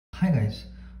Hi guys,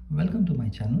 welcome to my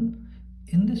channel.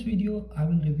 In this video, I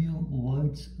will review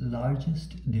world's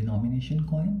largest denomination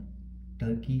coin,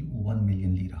 Turkey 1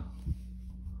 million lira.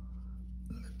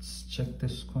 Let's check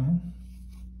this coin.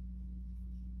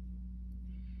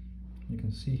 You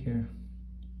can see here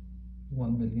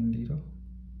 1 million lira.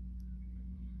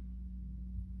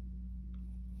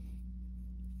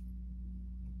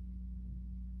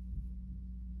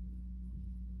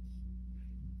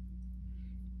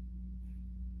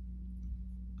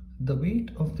 The weight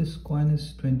of this coin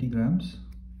is 20 grams.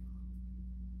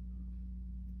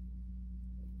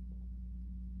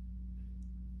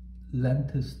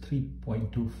 Length is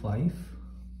 3.25.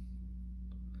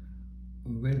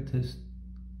 Width is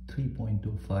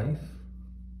 3.25.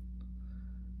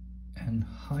 And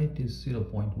height is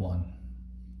 0.1.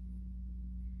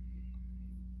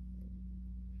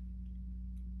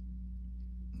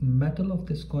 Metal of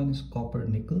this coin is copper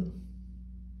nickel.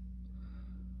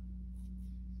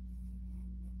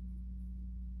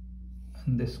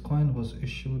 And this coin was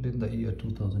issued in the year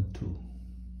 2002.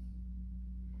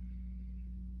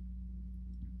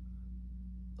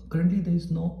 Currently, there is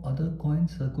no other coin,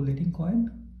 circulating coin,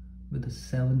 with a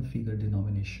 7-figure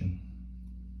denomination.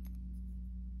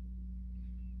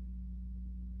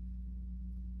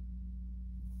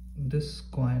 This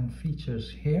coin features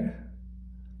here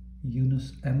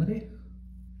Yunus Emre,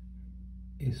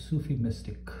 a Sufi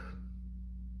mystic.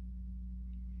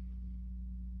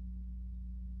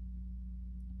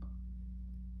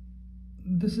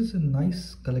 This is a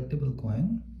nice collectible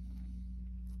coin,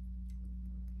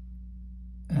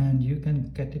 and you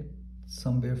can get it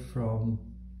somewhere from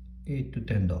 $8 to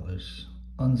 $10,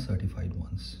 uncertified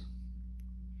ones.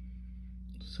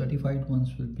 Certified ones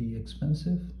will be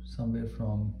expensive, somewhere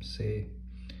from say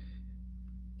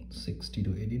 $60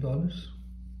 to $80.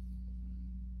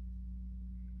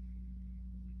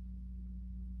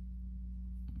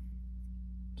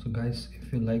 So guys,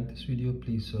 if you like this video,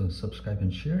 please subscribe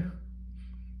and share.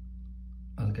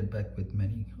 I'll get back with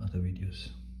many other videos.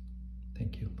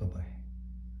 Thank you. Bye-bye.